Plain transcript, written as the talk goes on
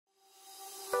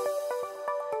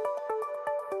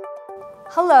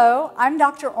Hello, I'm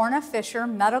Dr. Orna Fisher,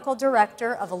 Medical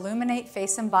Director of Illuminate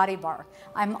Face and Body Bar.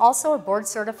 I'm also a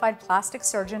board-certified plastic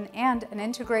surgeon and an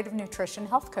integrative nutrition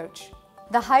health coach.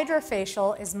 The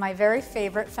Hydrafacial is my very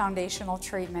favorite foundational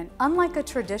treatment. Unlike a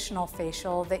traditional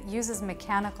facial that uses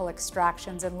mechanical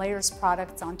extractions and layers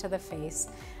products onto the face,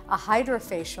 a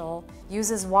Hydrafacial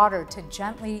uses water to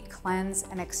gently cleanse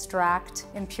and extract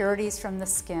impurities from the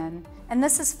skin, and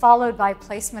this is followed by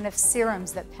placement of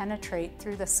serums that penetrate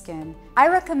through the skin. I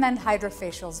recommend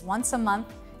Hydrafacials once a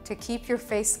month to keep your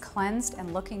face cleansed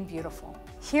and looking beautiful.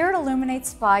 Here at Illuminate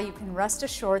Spa, you can rest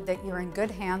assured that you're in good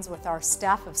hands with our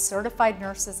staff of certified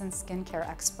nurses and skincare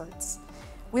experts.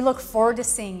 We look forward to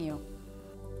seeing you.